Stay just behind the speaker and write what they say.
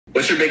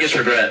What's your biggest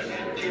regret?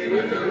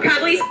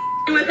 Probably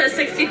with a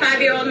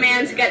 65-year-old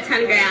man to get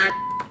 10 grand.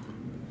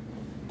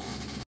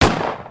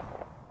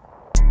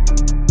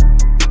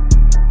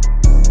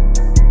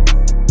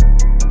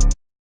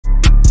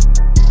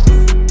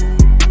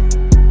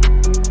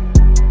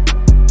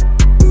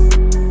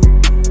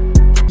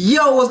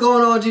 Yo, what's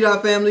going on,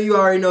 G-Dot family? You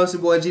already know it's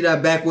your boy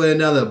G-Dot back with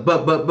another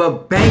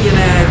banging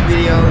ass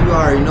video. You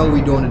already know what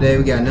we doing today.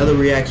 We got another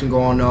reaction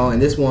going on,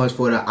 and this one's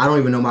for the I don't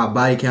even know my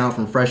body count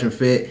from Fresh and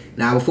Fit.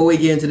 Now, before we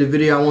get into the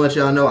video, I want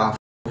y'all know I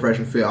Fresh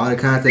and Fit. All the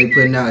content they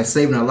putting out is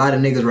saving a lot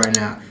of niggas right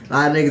now. A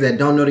lot of niggas that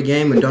don't know the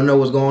game and don't know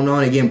what's going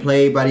on. They getting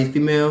played by these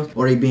females,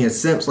 or they being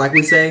simps like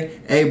we say.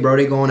 Hey bro,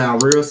 they going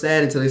out real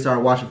sad until they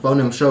start watching phone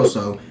them shows.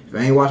 So if you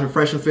ain't watching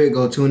Fresh and Fit,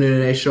 go tune into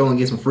their show and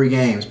get some free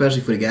game,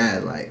 especially for the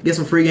guys. Like, get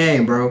some free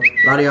game, bro.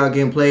 A lot of y'all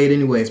getting played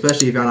anyway,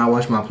 especially if y'all not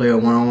watching my player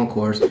one-on-one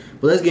course.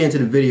 But let's get into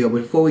the video.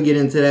 But before we get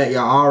into that,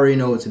 y'all already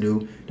know what to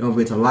do. Don't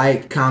forget to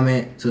like,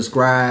 comment,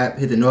 subscribe,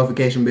 hit the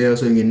notification bell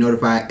so you get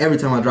notified every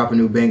time I drop a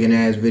new banging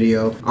ass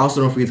video. Also,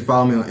 don't forget to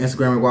follow me on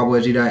Instagram at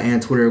guaboygdot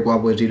and Twitter at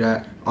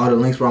guaboygdot. All the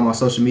links for all my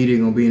social media are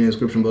going to be in the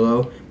description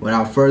below.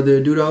 Without further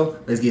ado though,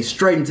 let's get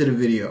straight into the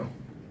video.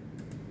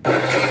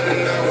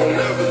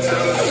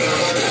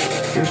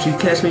 If she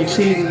catch me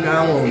cheating,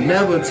 I won't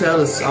never tell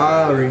her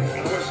sorry.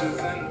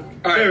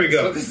 Alright, there we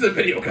go. So this is the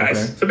video, guys.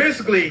 Okay. So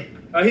basically,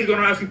 he's going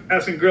around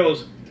asking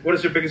girls, what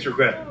is your biggest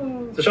regret?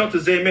 So shout out to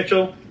Zay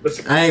Mitchell.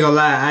 I ain't gonna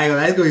lie,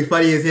 it's gonna be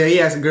funny as hell. He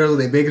asking girls what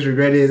their biggest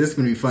regret is. This is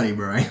gonna be funny,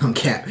 bro. I ain't gonna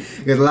cap.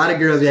 Because a lot of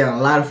girls be having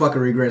a lot of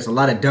fucking regrets, a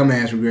lot of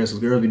dumbass regrets. So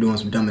girls be doing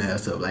some dumbass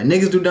stuff. Like,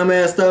 niggas do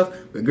dumbass stuff,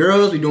 but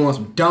girls be doing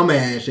some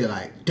dumbass shit,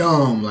 like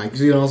dumb. Like, you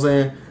see what I'm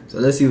saying? So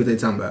let's see what they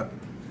talking about.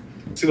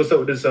 See what's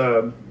up with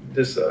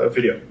this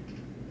video.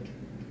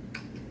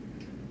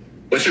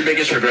 What's your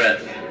biggest regret?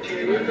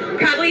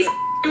 Probably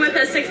with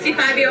a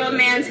 65-year-old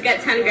man to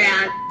get 10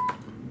 grand.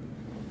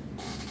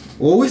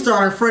 Well, we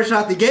starting fresh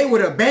out the gate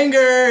with a banger.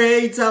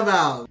 Hey, you talking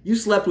about? You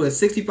slept with a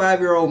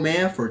 65-year-old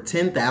man for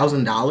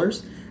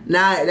 $10,000?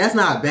 Nah, that's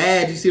not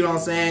bad. You see what I'm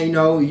saying? You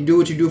know, you do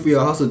what you do for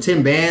your hustle.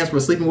 10 bands for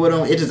sleeping with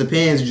him. It just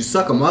depends. Did you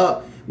suck him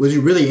up? Was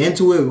you really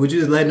into it? Would you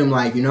just letting him,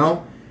 like, you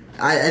know?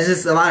 It's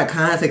just a lot of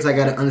context I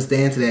gotta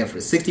understand to that. For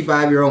a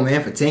 65-year-old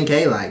man for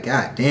 10K, like,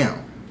 god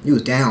damn, you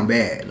was down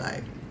bad,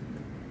 like.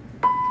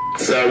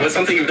 So, what's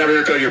something you've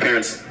never told your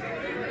parents?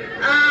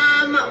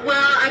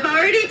 Well, I've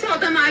already told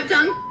them I've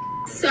done.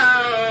 So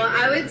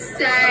I would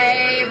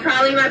say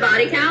probably my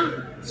body count.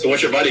 So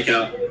what's your body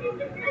count?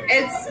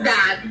 It's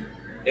bad.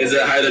 Is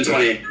it higher than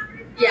 20?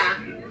 Yeah.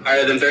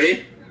 Higher than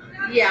 30?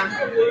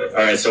 Yeah.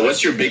 Alright, so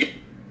what's your big...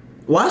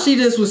 Why she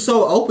just was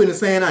so open to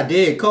saying I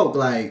did coke?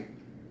 Like,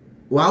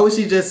 why was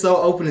she just so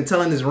open to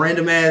telling this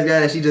random ass guy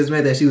that she just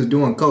met that she was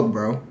doing coke,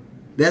 bro?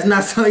 That's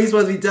not something you're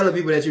supposed to be telling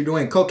people, that you're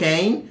doing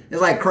cocaine.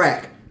 It's like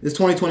crack. It's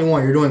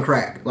 2021, you're doing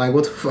crack. Like,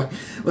 what the fuck?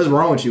 What's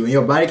wrong with you? And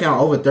your body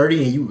count over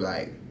 30 and you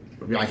like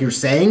you're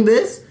saying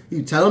this?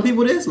 You telling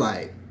people this?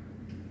 Like,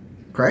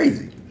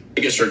 crazy.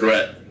 Biggest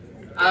regret?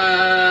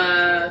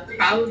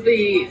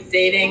 Probably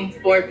dating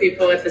 4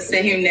 people with the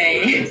same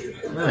name.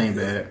 That ain't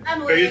bad.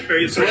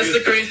 So what's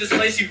the craziest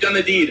place you've done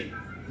the deed?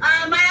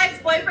 My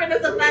ex-boyfriend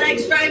is a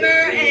FedEx driver,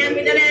 and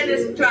we did it in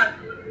his truck.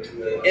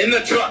 In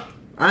the truck?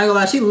 I ain't gonna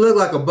lie, she looked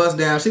like a bust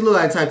down. She looked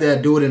like the type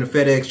that do it in a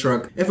FedEx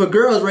truck. If a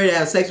girl is ready to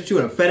have sex with you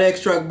in a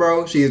FedEx truck,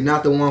 bro, she is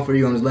not the one for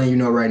you. I'm just letting you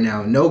know right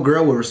now. No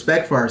girl with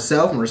respect for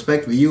herself and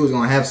respect for you is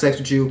gonna have sex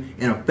with you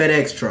in a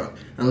FedEx truck.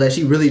 Unless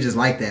she really just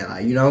like that.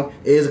 Like, you know,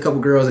 it is a couple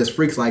girls that's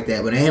freaks like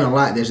that, but it ain't a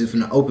lot that's just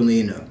finna openly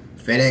in a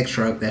FedEx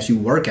truck that you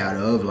work out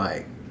of.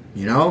 Like,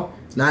 you know,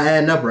 it's not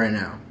adding up right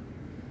now.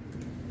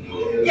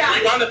 Yeah.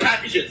 Like on the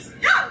packages.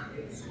 Yeah.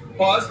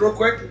 Pause real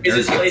quick. Is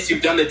this place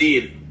you've done the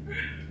deed?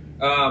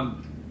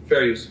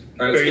 Fair use.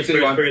 Alright, let's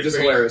continue on. This is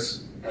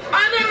hilarious. On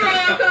the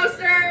roller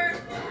coaster.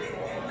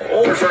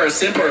 Prefer a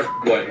simp or a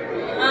boy?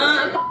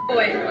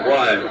 Boy.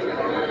 Why?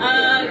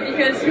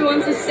 Because who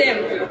wants a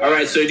simp?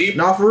 Alright, so do you...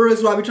 Nah, for real,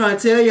 that's what I be trying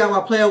to tell y'all.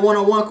 My player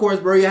one-on-one course,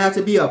 bro, you have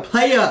to be a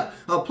player.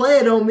 A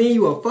player don't mean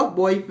you a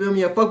fuckboy, you feel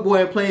me? A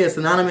fuckboy and player is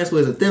synonymous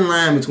with a thin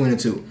line between the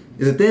two.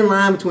 There's a thin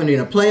line between being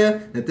a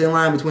player and a thin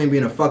line between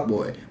being a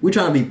fuckboy. We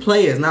trying to be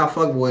players, not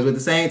fuckboys, but at the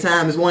same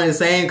time, it's one and the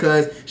same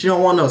because she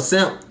don't want no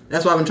simp.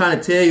 That's what I've been trying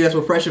to tell you. That's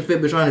what Fresh and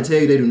Fit been trying to tell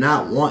you. They do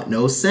not want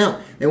no simp.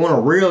 They want a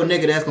real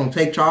nigga that's going to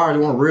take charge.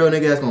 They want a real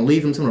nigga that's going to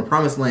lead them to the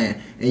promised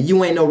land. And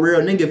you ain't no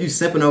real nigga if you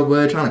simping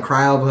over her, trying to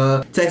cry over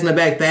her, texting her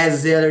back fast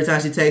as hell every time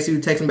she texts you,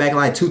 texting back in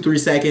like 2-3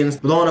 seconds,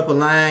 blowing up a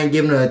line,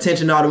 giving her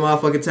attention all the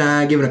motherfucking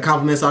time, giving her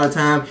compliments all the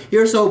time.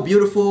 You're so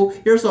beautiful.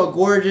 You're so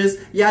gorgeous.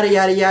 Yada,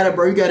 yada, yada,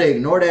 bro. You got to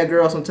ignore that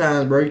girl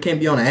sometimes, bro. You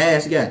can't be on the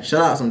ass. You got to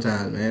chill out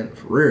sometimes, man.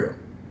 For real.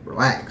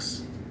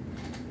 Relax.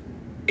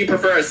 You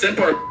prefer a simp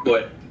or a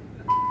boy?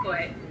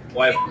 Boy.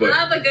 Why boy?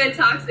 Love a good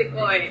toxic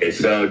boy. Okay,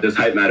 so does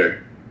height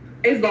matter?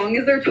 As long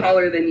as they're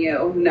taller than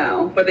you,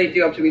 no. But they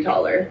do have to be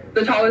taller.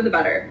 The taller, the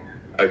better.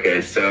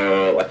 Okay,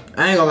 so...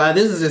 I ain't gonna lie,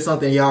 this is just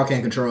something y'all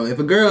can't control. If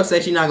a girl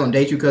says she's not gonna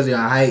date you because of your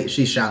height,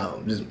 she's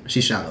shallow.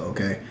 She's shallow,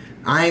 okay?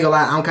 I ain't gonna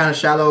lie, I'm kind of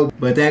shallow,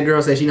 but that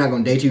girl said she's not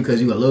gonna date you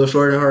because you a little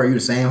shorter than her, or you the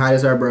same height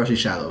as her, bro. She's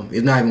shallow.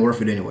 It's not even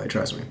worth it anyway.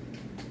 Trust me.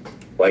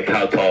 Like,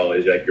 how tall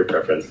is like your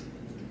preference?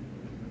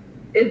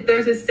 If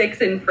there's a 6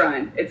 in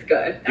front, it's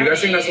good. You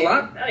guys think that's a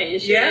lot?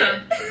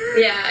 Yeah.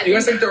 Yeah. You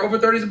guys think they're over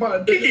 30s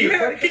about Kiki,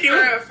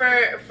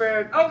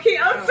 For Okay,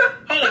 also.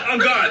 hold on,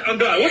 on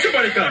God. What's your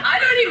body count? I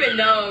don't even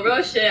know,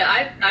 real shit.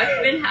 I've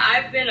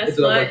been a Is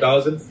it over slut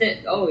 1,000?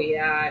 since. Oh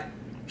yeah.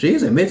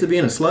 She's admit to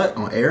being a slut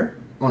on air,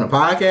 on a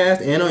podcast,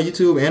 and on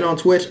YouTube, and on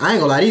Twitch. I ain't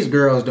gonna lie, these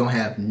girls don't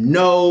have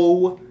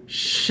no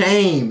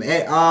shame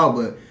at all.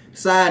 But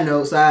side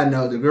note,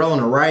 the girl on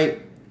the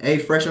right, hey,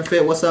 Fresh and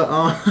Fit, what's up?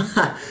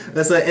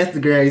 That's her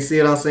Instagram, you see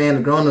what I'm saying?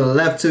 The girl on the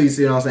left too, you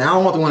see what I'm saying? I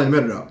don't want the one in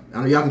the middle though.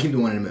 I know y'all can keep the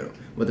one in the middle.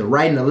 But the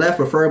right and the left,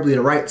 preferably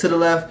the right to the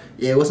left,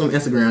 yeah, what's some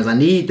Instagrams? I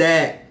need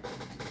that.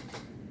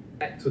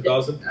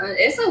 2,000?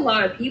 It's a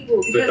lot of people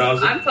because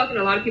 3,000? I'm talking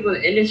to a lot of people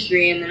in the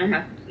industry, and then I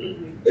have.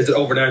 Is it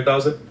over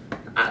 9,000?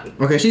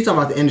 Okay, she's talking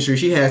about the industry.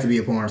 She has to be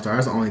a porn star.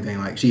 That's the only thing.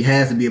 Like, she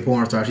has to be a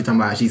porn star. She's talking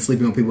about she's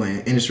sleeping with people in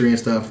the industry and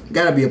stuff.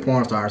 Gotta be a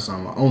porn star or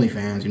something.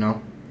 OnlyFans, you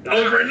know?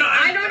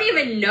 I don't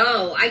even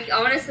know. I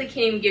honestly can't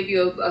even give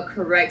you a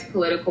correct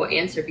political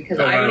answer because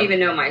I don't even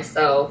know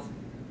myself.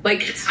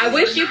 Like, I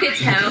wish you could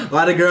tell.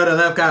 Why the girl on the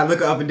left kind of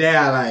look up and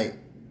down like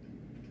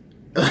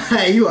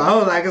you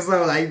old like or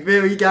something. Like, you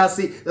feel me? You gotta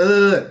see.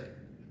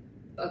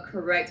 A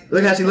correct.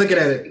 Look how she looking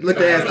at it. Look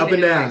at I ass don't up and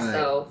even know down.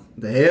 myself. Like,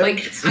 the hell?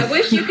 Like, I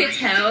wish you could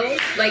tell.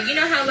 Like, you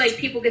know how like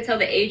people could tell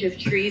the age of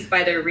trees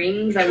by their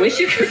rings. I wish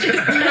you could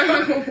just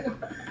tell.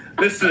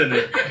 Listen,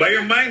 by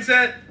your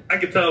mindset, I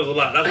can tell it was a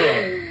lot. That's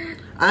all.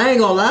 I ain't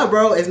gonna lie,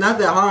 bro. It's not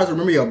that hard to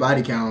remember your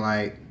body count,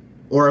 like,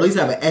 or at least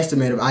have an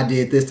estimate of I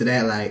did this to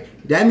that. Like,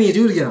 that means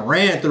you was getting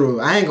ran through.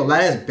 I ain't gonna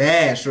lie, that's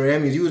bad, sure.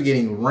 That means you was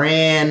getting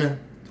ran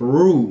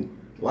through.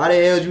 Why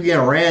the hell is you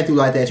getting ran through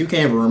like that? You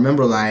can't even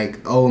remember, like,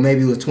 oh,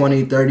 maybe it was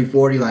 20, 30,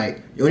 40. Like,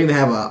 you don't even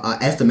have a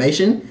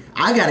estimation.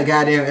 I got a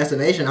goddamn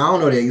estimation. I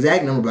don't know the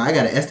exact number, but I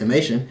got an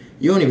estimation.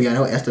 You don't even got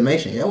no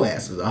estimation. Your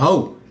ass is a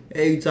hoe.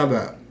 Hey, you talking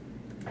about?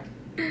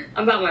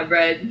 I'm about my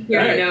bread. You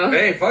already know.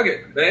 Hey, fuck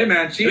it. Hey,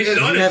 man, she is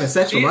having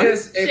sex for money? a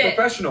Shit.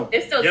 professional.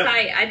 It's still Yep.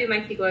 tight. I do my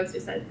Kegel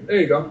exercise. There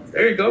you go.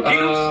 There you go.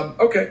 Kegels.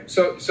 Okay,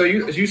 so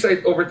you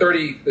say over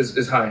 30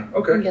 is high.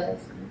 Okay. Yes.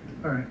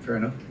 All right, fair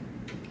enough.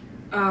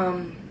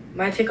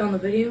 My take on the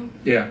video?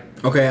 Yeah.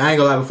 Okay, I ain't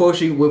gonna lie.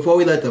 Before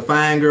we let the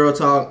fine girl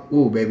talk,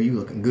 ooh, baby, you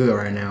looking good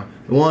right now.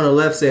 The one on the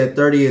left said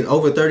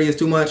over 30 is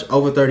too much.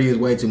 Over 30 is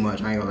way too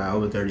much. I ain't gonna lie.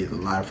 Over 30 is a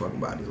lot of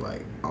fucking bodies.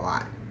 Like, a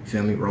lot. You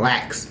feel me?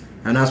 Relax.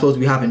 I'm not supposed to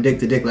be hopping dick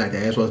to dick like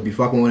that. You're supposed to be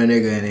fucking with a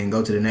nigga and then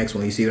go to the next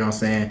one. You see what I'm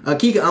saying? A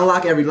key can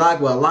unlock every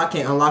lock, but a lock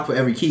can't unlock for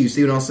every key. You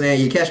see what I'm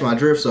saying? You catch my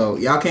drift, so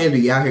y'all can't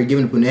be out here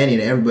giving the punani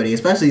to everybody,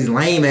 especially these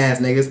lame ass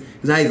niggas.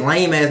 Because now these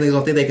lame ass niggas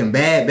don't think they can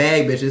bag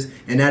bitches,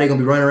 and now they gonna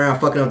be running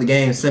around fucking up the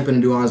game, simping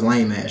and doing all this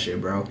lame ass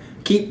shit, bro.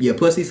 Keep your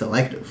pussy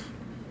selective.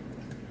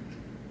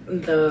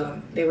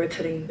 They were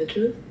telling the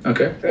truth.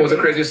 Okay. What was the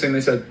craziest thing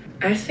they said?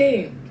 I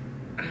say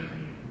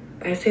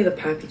the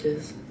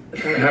packages.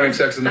 Having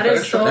sex in the That is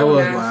fetish so shop? That was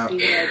nasty. wild.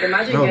 Like, imagine That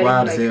was getting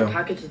wild like as hell. a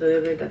package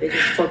delivered that they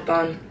just fucked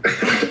on.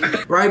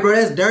 Right, bro,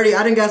 that's dirty.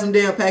 I done got some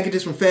damn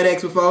packages from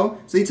FedEx before.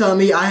 So you telling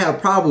me I have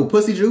probable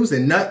pussy juice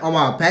and nut on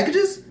my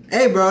packages?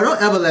 Hey, bro,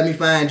 don't ever let me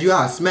find you.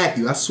 I'll smack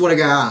you. I swear to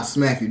God, I'll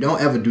smack you.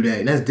 Don't ever do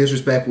that. That's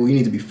disrespectful. You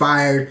need to be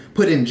fired,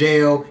 put in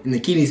jail, and the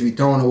key needs to be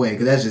thrown away.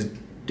 Because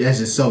that's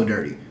just so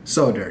dirty.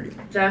 So dirty.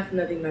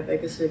 Definitely my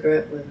biggest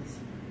regret was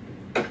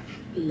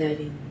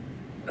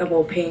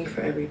paying for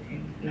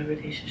everything in a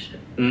relationship.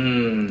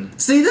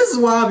 See, this is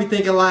why I be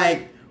thinking,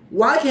 like,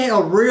 why can't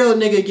a real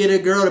nigga get a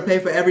girl to pay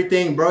for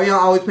everything, bro? Y'all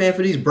always paying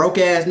for these broke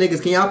ass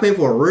niggas. Can y'all pay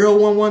for a real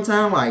one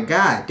time? Like,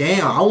 god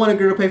damn, I want a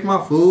girl to pay for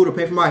my food or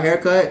pay for my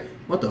haircut.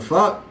 What the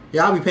fuck?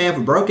 Y'all be paying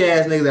for broke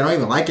ass niggas that don't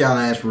even like y'all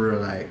ass for real.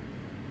 Like,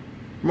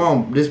 come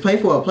on, just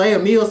play a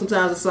meal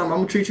sometimes or something. I'm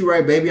gonna treat you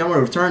right, baby. I'm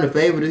gonna return the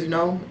favor. You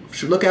know,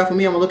 look out for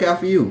me. I'm gonna look out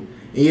for you.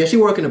 And yeah, she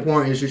work in the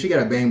porn industry. She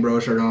got a Bang Bro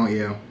shirt on.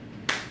 Yeah,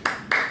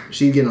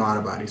 she's getting a lot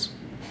of bodies.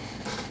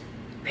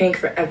 Paying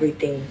for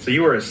everything. So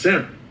you were a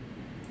simp.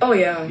 Oh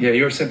yeah. Yeah,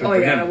 you were simping Oh for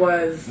yeah, him. I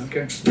was.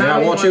 Okay. Yeah,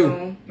 I want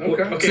you.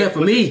 Okay. Sent for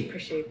me.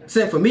 Appreciate that.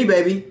 Sent for me,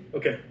 baby.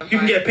 Okay. You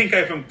can get pink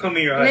eye from coming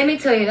in your Let eye. me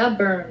tell you, that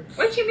burns.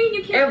 What you mean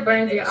you can't? It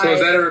burns your So eyes.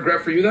 is that a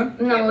regret for you then?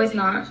 No, it's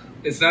not.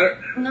 It's not.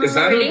 No, It's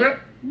not really? a regret.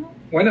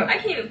 Why not? I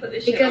can't even put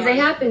this shit Because on. it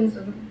happens.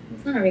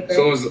 It's not a regret.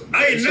 So is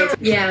I ain't never.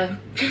 Yeah.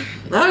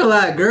 Not gonna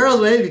lie,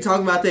 girls when they be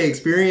talking about their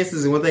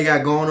experiences and what they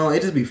got going on,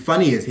 it just be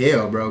funny as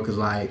hell, bro. Cause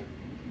like,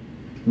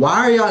 why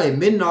are y'all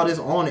admitting all this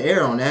on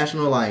air on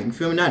national, like, you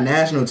feel me? Not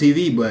national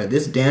TV, but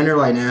this damn near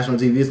like national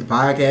TV. It's the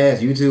podcast,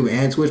 YouTube,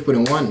 and Twitch put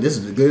in one. This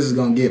is the good it's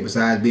gonna get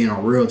besides being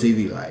on real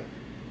TV. Like,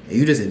 and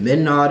you just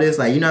admitting all this,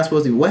 like, you're not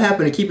supposed to. What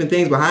happened to keeping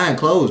things behind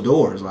closed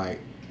doors? Like,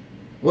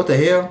 what the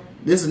hell?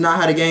 This is not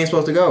how the game's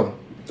supposed to go.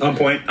 On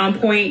point. On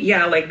point,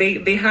 yeah, like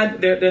they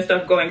had their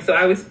stuff going. So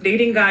I was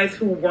dating guys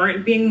who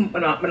weren't being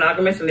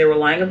monogamous and they were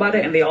lying about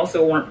it, and they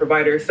also weren't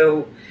providers.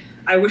 So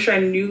I wish I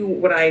knew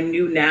what I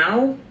knew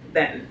now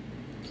then.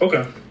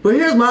 Okay. But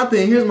here's my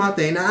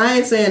thing. Now, I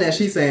ain't saying that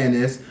she's saying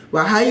this,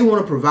 but how you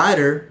want to provide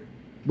her,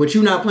 but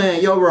you not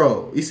playing your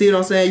role? You see what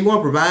I'm saying? You want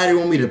to provide her, you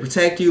want me to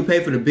protect you,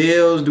 pay for the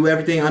bills, do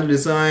everything under the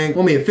sun,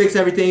 want me to fix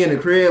everything in the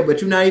crib,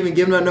 but you not even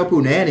giving her no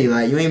poo nanny.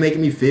 Like, you ain't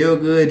making me feel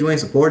good, you ain't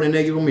supporting a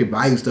nigga, you want me to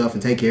buy you stuff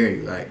and take care of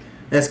you. Like,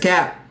 that's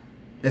cap.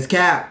 That's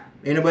cap.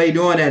 Ain't nobody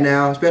doing that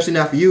now, especially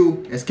not for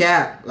you. It's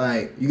cap.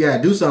 Like, you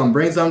gotta do something.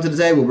 Bring something to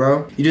the table,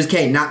 bro. You just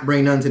can't not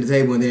bring nothing to the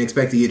table and then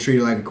expect to get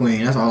treated like a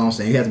queen. That's all I'm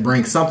saying. You have to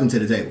bring something to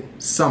the table.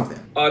 Something.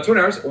 20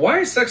 hours. Why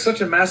is sex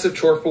such a massive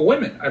chore for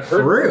women? I've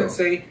heard women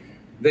say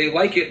they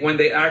like it when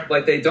they act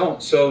like they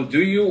don't. So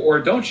do you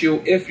or don't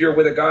you, if you're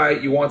with a guy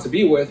you want to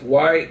be with,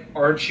 why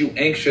aren't you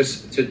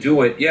anxious to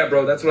do it? Yeah,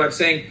 bro, that's what I'm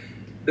saying.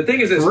 The thing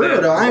is this. For real,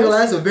 though. I ain't gonna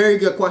lie, that's a very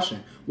good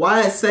question.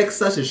 Why is sex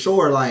such a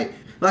chore? Like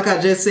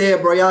I just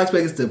said, bro, y'all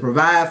expect us to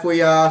provide for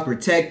y'all, to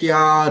protect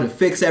y'all, to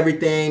fix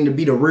everything, to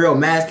be the real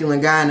masculine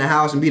guy in the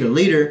house and be the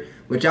leader,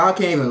 but y'all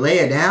can't even lay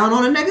it down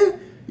on a nigga?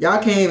 Y'all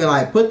can't even,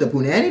 like, put the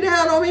punani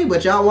down on me,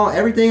 but y'all want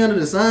everything under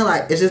the sun?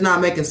 Like, it's just not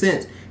making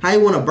sense. How you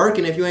want a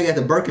Birkin if you ain't got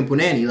the Birkin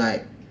punani?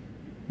 Like,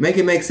 make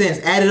it make sense.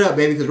 Add it up,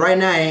 baby, because right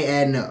now it ain't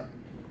adding up.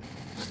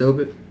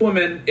 Stupid.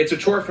 Women, it's a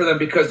chore for them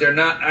because they're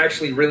not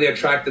actually really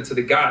attracted to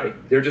the guy.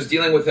 They're just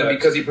dealing with him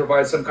because he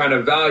provides some kind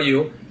of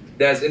value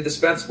that's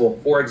indispensable.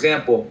 For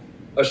example,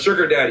 a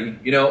sugar daddy,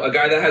 you know, a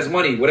guy that has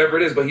money, whatever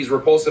it is, but he's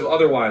repulsive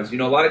otherwise. You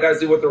know, a lot of guys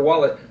live with their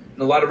wallet,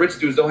 and a lot of rich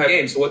dudes don't have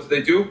game. So what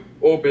do?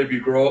 Oh, baby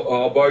girl,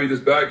 I'll buy you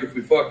this bag if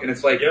we fuck. And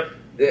it's like,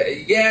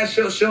 yeah,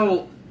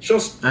 she'll. I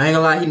ain't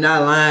gonna lie, he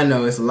not lying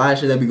though. It's a lot of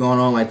shit that be going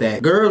on like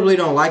that. Girls really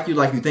don't like you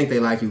like you think they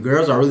like you.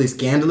 Girls are really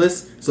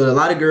scandalous. So a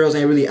lot of girls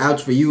ain't really out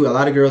for you. A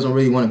lot of girls don't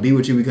really want to be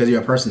with you because of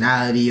your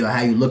personality or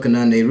how you look or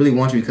nothing. They really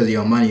want you because of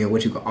your money or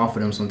what you can offer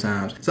them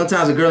sometimes.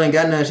 Sometimes a girl ain't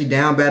got nothing, she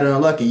down, bad, and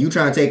unlucky. You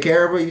trying to take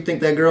care of her, you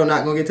think that girl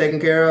not gonna get taken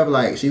care of?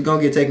 Like, she's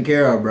gonna get taken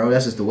care of, bro.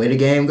 That's just the way the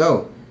game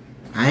go.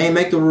 I ain't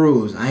make the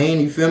rules.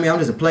 You feel me? I'm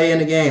just a player in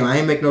the game. I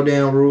ain't make no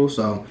damn rules.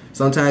 So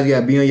sometimes you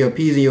gotta be on your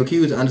P's and your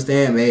Q's to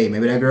understand, hey,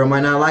 maybe that girl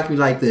might not like me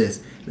like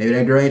this. Maybe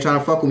that girl ain't trying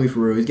to fuck with me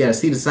for real. You gotta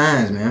see the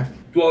signs, man.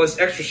 Do all this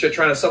extra shit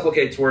trying to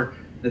supplicate to her.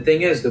 The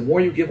thing is, the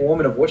more you give a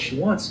woman of what she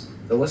wants,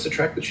 the less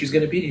attractive she's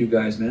gonna be to you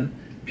guys, man.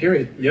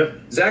 Period.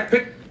 Yep. Zach,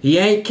 pick. He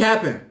ain't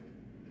capping.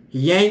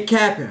 He ain't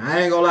capping.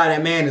 I ain't gonna lie,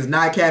 that man is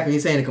not capping.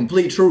 He's saying the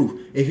complete truth.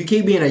 If you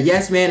keep being a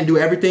yes man and do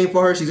everything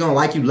for her, she's gonna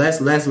like you less,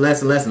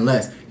 and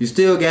less. You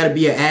still gotta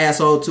be an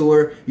asshole to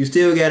her. You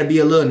still gotta be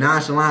a little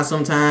nonchalant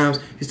sometimes.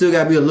 You still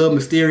gotta be a little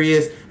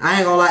mysterious. I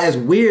ain't gonna lie, it's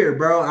weird,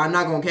 bro. I'm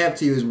not gonna cap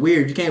to you. It's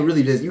weird. You can't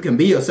really you can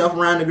be yourself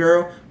around the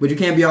girl, but you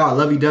can't be all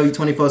lovey-dovey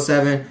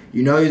 24/7.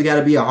 You know, you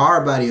gotta be a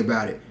hard body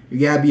about it. You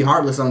gotta be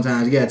heartless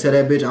sometimes. You gotta tell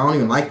that bitch, I don't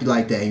even like you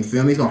like that. You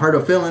feel me? It's gonna hurt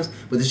her feelings,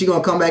 but then she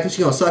gonna come back and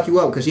she gonna suck you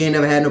up because she ain't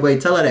never had nobody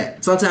tell her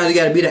that. Sometimes you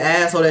gotta be the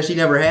asshole that she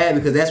never had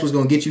because that's what's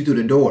gonna get you through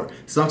the door.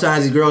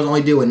 Sometimes these girls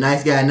only deal with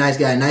nice guy.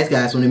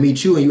 So when they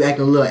meet you and you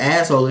acting a little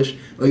asshole-ish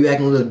or you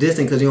acting a little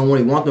distant because you don't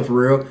really want them for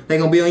real, they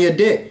gonna be on your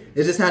dick.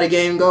 It's just how the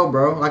game go,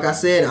 bro. Like I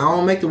said, I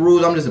don't make the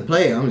rules. I'm just a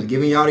player. I'm just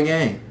giving y'all the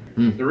game.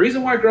 The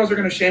reason why girls are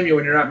gonna shame you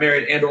when you're not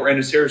married and or in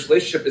a serious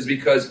relationship is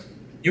because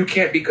you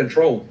can't be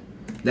controlled.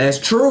 That's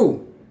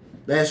true.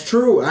 That's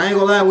true. I ain't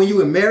gonna lie, when you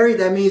were married,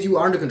 that means you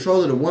are under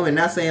control of the woman.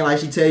 Not saying like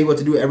she tell you what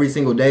to do every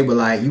single day, but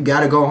like you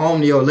gotta go home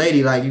to your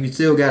lady. Like you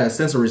still got a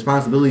sense of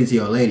responsibility to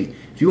your lady.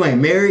 If you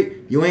ain't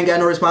married, you ain't got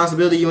no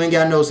responsibility, you ain't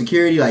got no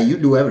security. Like you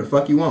do whatever the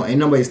fuck you want. Ain't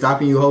nobody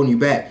stopping you, holding you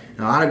back.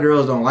 And a lot of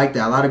girls don't like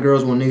that. A lot of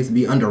girls want niggas to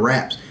be under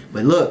wraps.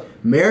 But look,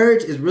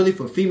 marriage is really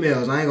for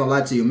females. I ain't gonna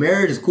lie to you.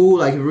 Marriage is cool.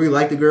 Like if you really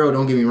like the girl,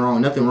 don't get me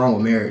wrong. Nothing wrong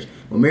with marriage.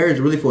 But marriage is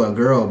really for a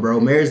girl, bro.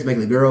 Marriage is to make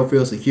the girl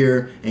feel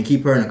secure and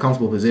keep her in a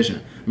comfortable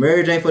position.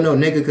 Marriage ain't for no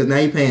nigga because now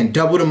you paying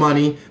double the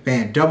money,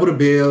 paying double the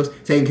bills,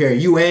 taking care of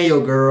you and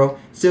your girl.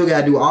 Still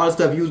gotta do all the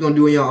stuff you was gonna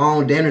do on your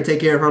own, damn near take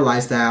care of her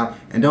lifestyle.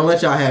 And don't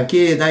let y'all have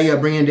kids. Now you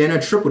gotta bring in damn near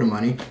triple the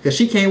money because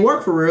she can't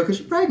work for real because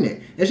she's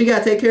pregnant. And she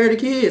gotta take care of the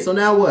kids. So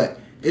now what?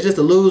 It's just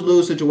a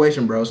lose-lose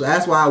situation, bro. So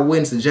that's why I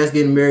wouldn't suggest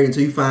getting married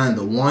until you find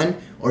the one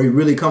or you're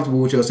really comfortable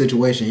with your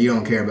situation. You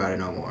don't care about it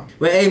no more.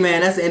 But hey,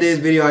 man, that's the end of this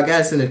video. I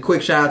gotta send a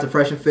quick shout out to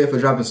Fresh and Fit for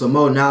dropping some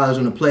more knowledge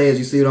on the players.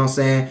 You see what I'm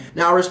saying?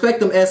 Now, I respect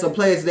them as some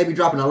players. They be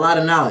dropping a lot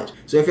of knowledge.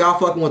 So if y'all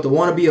fucking with the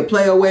wanna be a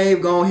player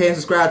wave, go ahead and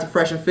subscribe to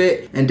Fresh and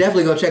Fit. And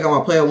definitely go check out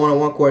my Player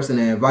 101 course in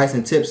the advice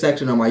and tips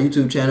section on my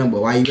YouTube channel.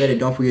 But while you at it,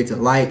 don't forget to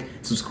like,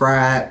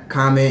 subscribe,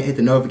 comment, hit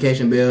the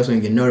notification bell so you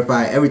can get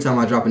notified every time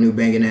I drop a new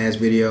banging ass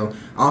video.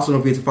 Also,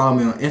 don't forget to follow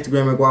me on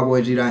Instagram at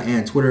guaboygdot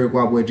and Twitter at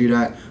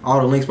guaboygdot.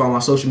 All the links for all my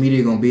social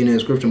media are gonna be in the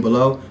description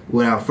below.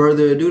 Without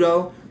further ado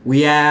though,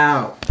 we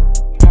out.